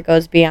before it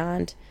goes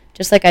beyond,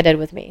 just like I did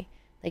with me.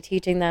 Like,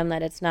 teaching them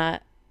that it's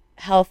not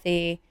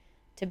healthy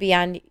to be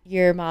on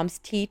your mom's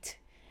teat,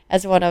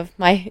 as one of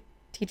my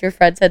teacher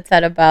friends had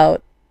said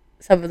about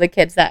some of the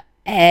kids, that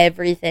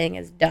everything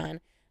is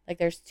done. Like,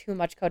 there's too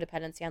much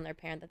codependency on their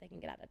parent, that they can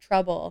get out of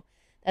trouble,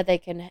 that they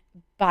can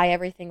buy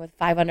everything with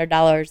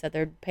 $500 that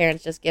their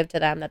parents just give to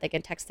them, that they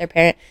can text their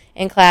parent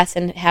in class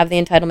and have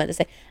the entitlement to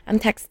say, I'm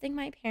texting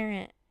my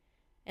parent,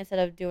 instead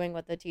of doing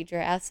what the teacher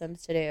asks them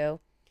to do,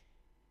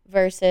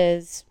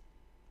 versus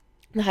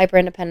the hyper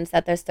independence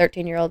that this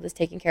 13-year-old is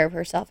taking care of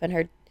herself and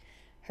her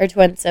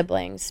twin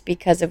siblings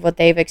because of what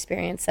they've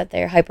experienced, that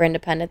they're hyper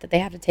independent, that they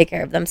have to take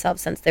care of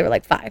themselves since they were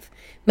like 5,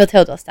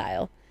 Matilda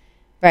style,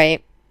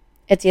 right?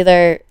 It's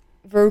either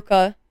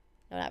Veruca,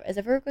 no, not, is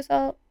it Veruca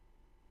Salt?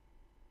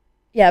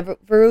 Yeah,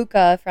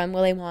 Veruca from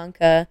Willy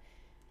Wonka,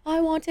 I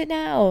want it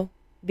now,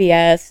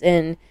 BS,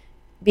 and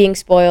being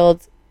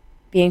spoiled,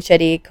 being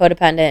shitty,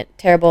 codependent,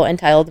 terrible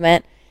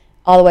entitlement,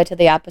 all the way to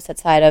the opposite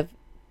side of,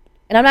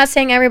 and I'm not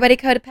saying everybody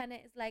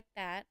codependent is like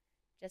that,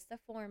 just the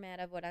format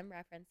of what I'm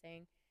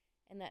referencing.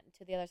 And then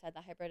to the other side, the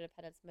hyper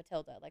independence,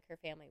 Matilda, like, her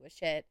family was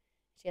shit.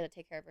 She had to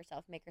take care of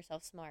herself, make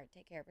herself smart,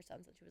 take care of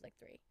herself since she was like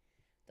 3.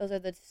 Those are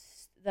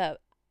the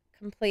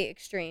complete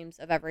extremes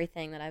of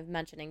everything that I'm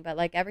mentioning. But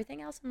like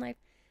everything else in life,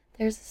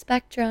 there's a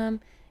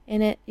spectrum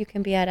in it. You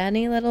can be at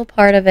any little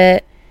part of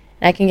it.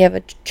 And I can give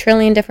a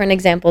trillion different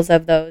examples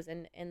of those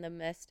in the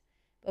midst.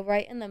 But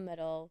right in the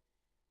middle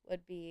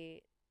would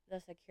be the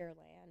secure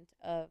land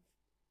of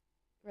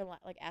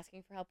like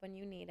asking for help when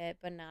you need it,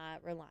 but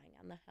not relying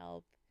on the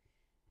help,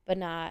 but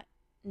not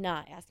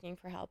asking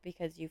for help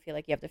because you feel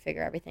like you have to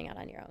figure everything out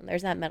on your own.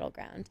 There's that middle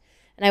ground.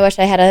 And I wish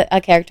I had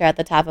a character at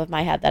the top of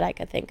my head that I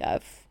could think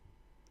of.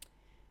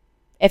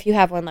 If you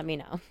have one, let me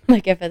know.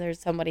 Like, if there's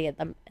somebody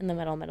in the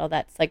middle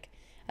that's like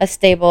a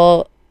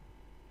stable,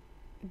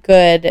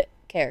 good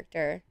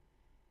character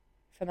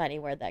from any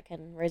word that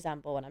can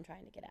resemble what I'm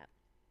trying to get at.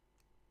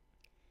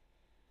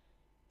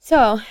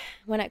 So,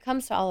 when it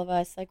comes to all of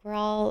us, like, we're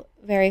all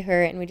very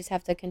hurt, and we just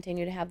have to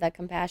continue to have that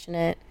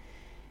compassionate,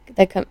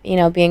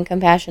 being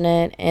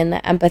compassionate and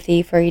the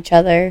empathy for each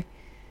other,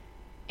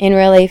 and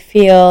really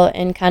feel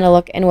and kind of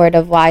look inward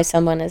of why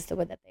someone is the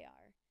way that they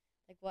are.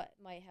 Like, what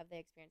might have they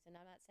experienced? And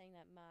I'm not saying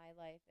that my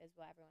life is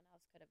what everyone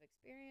else could have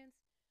experienced,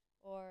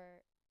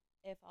 or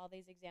if all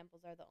these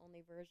examples are the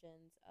only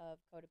versions of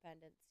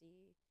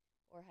codependency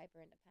or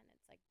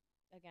hyperindependence. Like,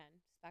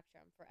 again,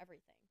 spectrum for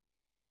everything.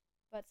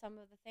 But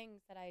some of the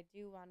things that I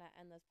do want to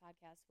end this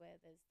podcast with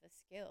is the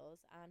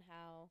skills on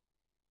how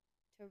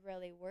to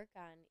really work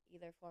on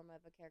either form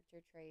of a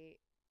character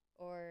trait,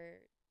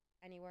 or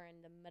anywhere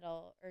in the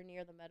middle or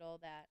near the middle,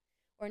 that,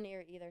 or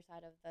near either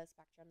side of the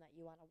spectrum that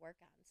you want to work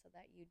on, so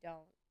that you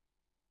don't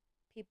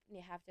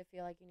you have to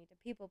feel like you need to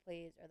people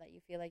please, or that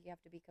you feel like you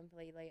have to be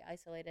completely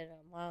isolated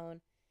and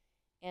alone.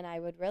 And I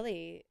would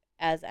really,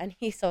 as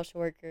any social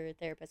worker or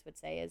therapist would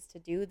say, is to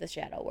do the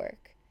shadow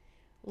work.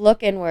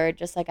 Look inward,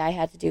 just like I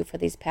had to do for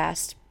these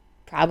past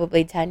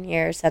probably 10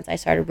 years since I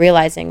started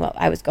realizing what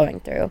I was going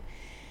through,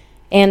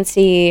 and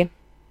see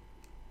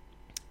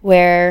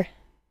where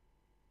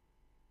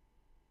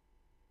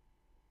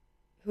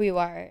who you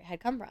are had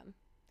come from.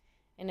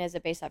 And is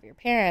it based off your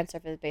parents, or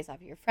if it's based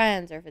off your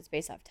friends, or if it's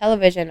based off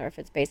television, or if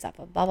it's based off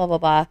of blah, blah, blah,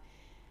 blah.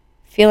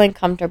 Feeling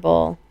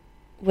comfortable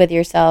with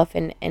yourself,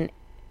 and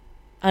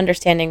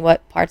understanding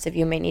what parts of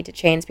you may need to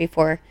change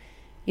before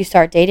you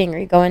start dating or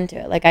you go into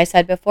it. Like I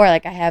said before,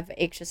 like, I have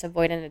anxious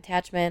avoidant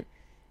attachment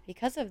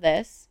because of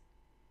this,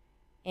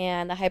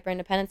 and the hyper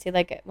independency.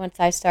 Like, once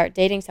I start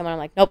dating someone, I'm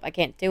like, nope, I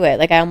can't do it.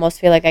 Like, I almost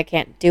feel like I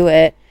can't do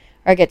it,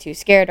 or I get too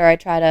scared, or I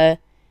try to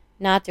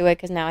not do it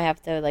because now I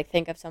have to, like,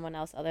 think of someone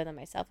else other than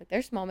myself. Like,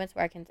 there's moments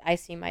where I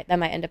see that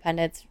my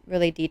independence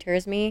really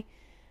deters me,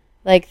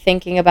 like,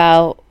 thinking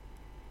about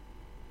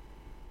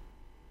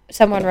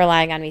someone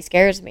relying on me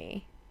scares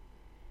me,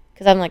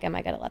 because I'm like, am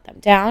I going to let them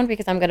down?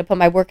 Because I'm going to put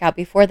my work out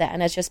before that.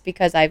 And it's just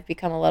because I've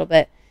become a little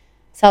bit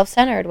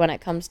self-centered when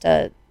it comes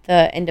to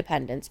the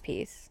independence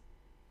piece.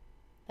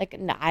 Like,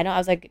 no, I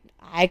was like,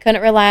 I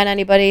couldn't rely on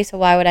anybody, so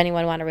why would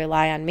anyone want to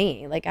rely on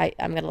me? Like,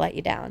 I'm going to let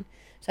you down.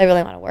 So I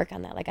really want to work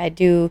on that. Like, I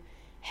do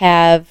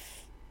have,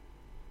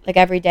 like,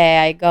 every day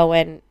I go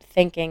in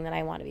thinking that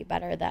I want to be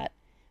better, that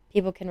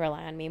people can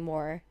rely on me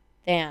more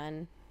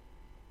than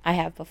I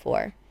have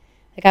before.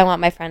 Like, I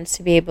want my friends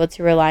to be able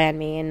to rely on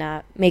me and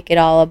not make it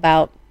all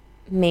about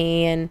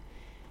me. And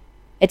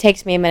it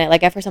takes me a minute.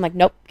 Like, at first I'm like,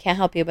 nope, can't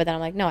help you. But then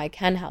I'm like, no, I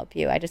can help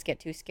you. I just get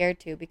too scared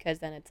to, because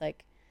then it's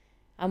like,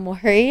 I'm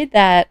worried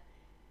that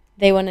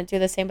they wouldn't do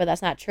the same, but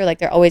that's not true. Like,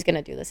 they're always going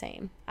to do the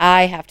same.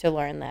 I have to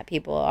learn that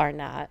people are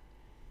not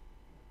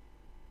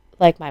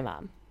like my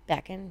mom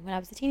back when I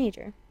was a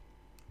teenager.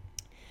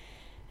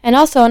 And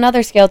also,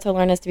 another skill to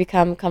learn is to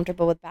become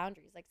comfortable with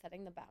boundaries, like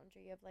setting the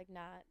boundary of, like,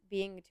 not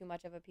being too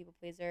much of a people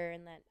pleaser,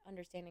 and that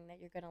understanding that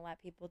you're going to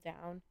let people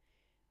down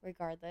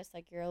regardless.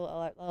 Like, you're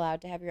allowed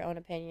to have your own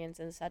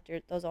opinions and set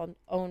those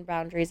own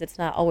boundaries. It's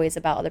not always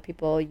about other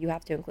people. You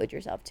have to include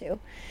yourself too.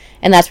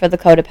 And that's for the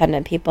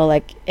codependent people.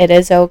 Like, it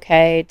is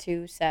okay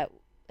to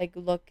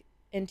look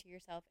into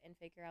yourself and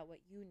figure out what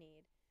you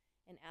need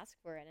and ask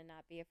for it, and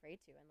not be afraid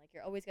to. And, like,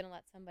 you're always going to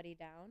let somebody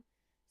down.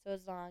 So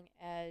as long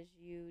as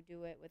you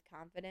do it with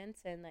confidence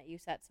and that you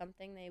set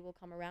something, they will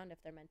come around if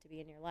they're meant to be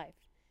in your life.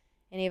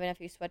 And even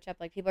if you switch up,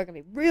 like, people are going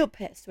to be real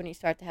pissed when you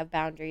start to have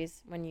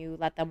boundaries, when you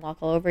let them walk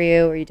all over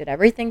you or you did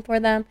everything for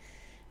them.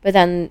 But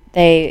then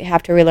they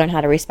have to relearn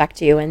how to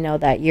respect you and know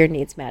that your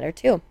needs matter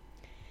too.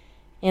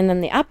 And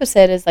then the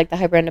opposite is, like, the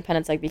hyper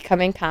independence, like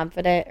becoming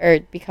confident or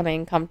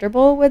becoming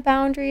comfortable with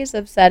boundaries,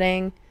 of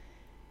setting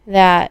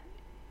that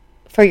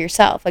for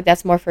yourself. Like,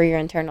 that's more for your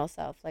internal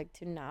self, like,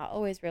 to not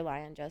always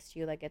rely on just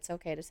you. Like, it's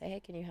okay to say, hey,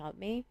 can you help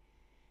me?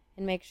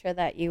 And make sure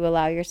that you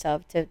allow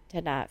yourself to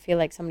not feel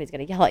like somebody's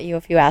going to yell at you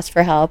if you ask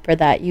for help, or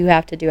that you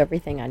have to do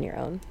everything on your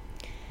own.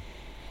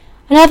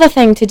 Another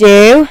thing to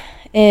do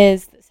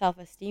is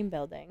self-esteem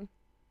building.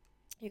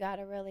 You got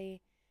to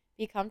really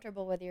be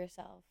comfortable with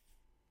yourself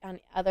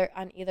on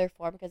either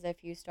form, because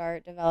if you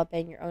start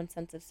developing your own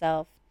sense of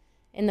self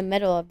in the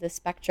middle of the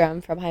spectrum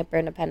from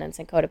hyperindependence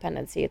and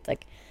codependency, it's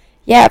like,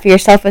 yeah, if your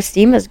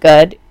self-esteem is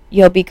good,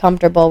 you'll be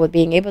comfortable with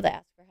being able to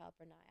ask for help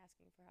or not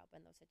asking for help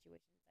in those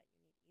situations that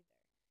you need either.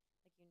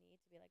 Like, you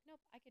need to be like,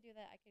 nope, I could do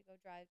that. I could go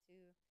drive to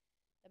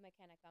the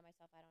mechanic by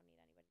myself. I don't need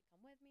anybody to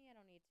come with me. I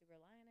don't need to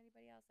rely on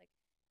anybody else. Like,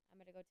 I'm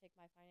going to go take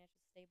my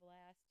financial stable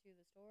ass to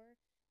the store.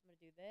 I'm going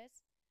to do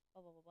this, blah,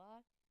 blah, blah,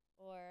 blah.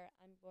 Or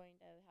I'm going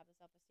to have the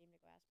self-esteem to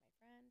go ask my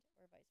friend,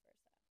 or vice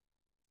versa.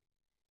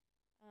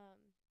 Um,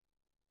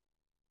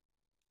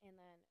 and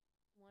then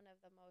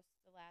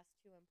the last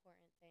two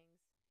important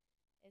things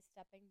is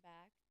stepping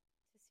back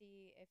to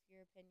see if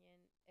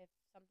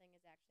something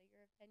is actually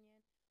your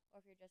opinion, or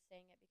if you're just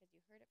saying it because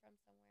you heard it from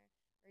somewhere,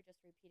 or you're just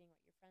repeating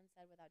what your friend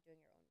said without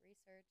doing your own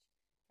research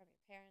from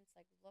your parents.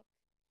 Like, look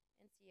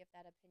and see if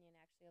that opinion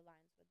actually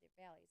aligns with your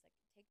values. Like,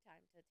 take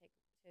time to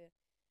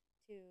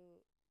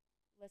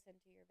listen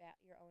to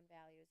your own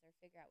values or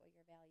figure out what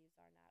your values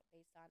are, not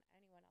based on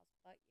anyone else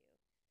but you.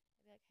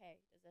 And be like, hey,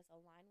 does this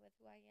align with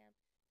who I am?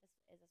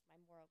 Is this my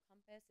moral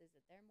compass? Is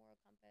it their moral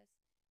compass?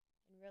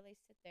 And really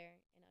sit there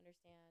and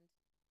understand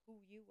who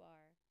you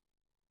are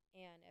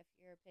and if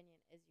your opinion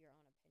is your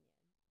own opinion.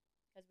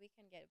 Because we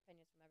can get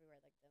opinions from everywhere,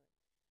 like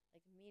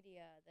the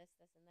media, this,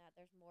 and that.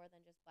 There's more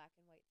than just black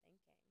and white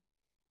thinking.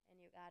 And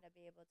you got to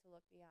be able to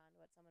look beyond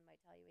what someone might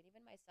tell you. And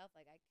even myself,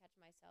 like I catch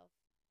myself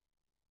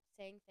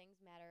saying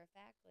things matter of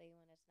factly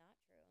when it's not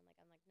true. And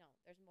like I'm like, no,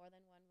 there's more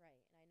than one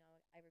right. And I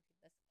know I repeat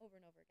this over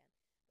and over again,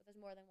 but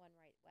there's more than one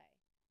right way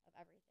of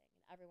everything,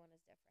 and everyone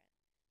is different.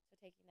 So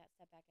taking that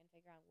step back and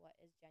figure out what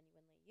is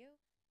genuinely you,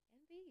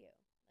 and be you.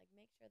 Like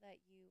make sure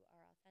that you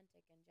are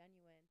authentic and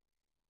genuine,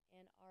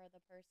 and are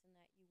the person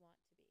that you want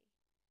to be.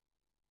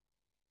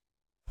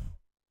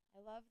 I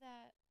love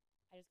that.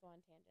 I just go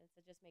on tangents.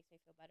 It just makes me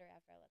feel better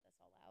after I let this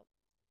all out.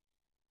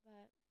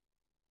 But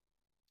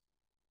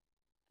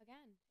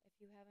again, if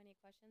you have any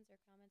questions or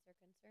comments or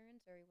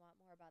concerns, or you want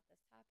more about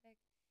this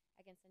topic,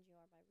 I can send you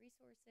all my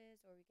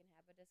resources, or we can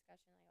have a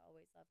discussion. I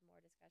always love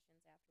more discussions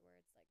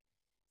afterwards, like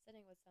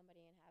sitting with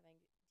somebody and having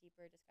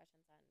deeper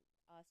discussions on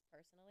us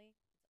personally.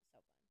 It's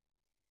so fun.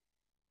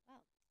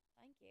 Well,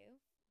 thank you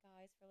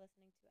guys for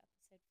listening to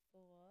episode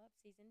 4 of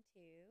season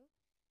 2.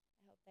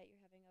 I hope that you're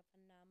having a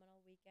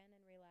phenomenal weekend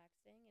and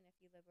relaxing. And if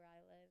you live where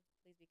I live,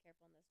 please be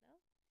careful in the snow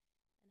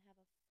and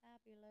have a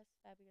fabulous,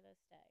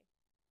 fabulous day.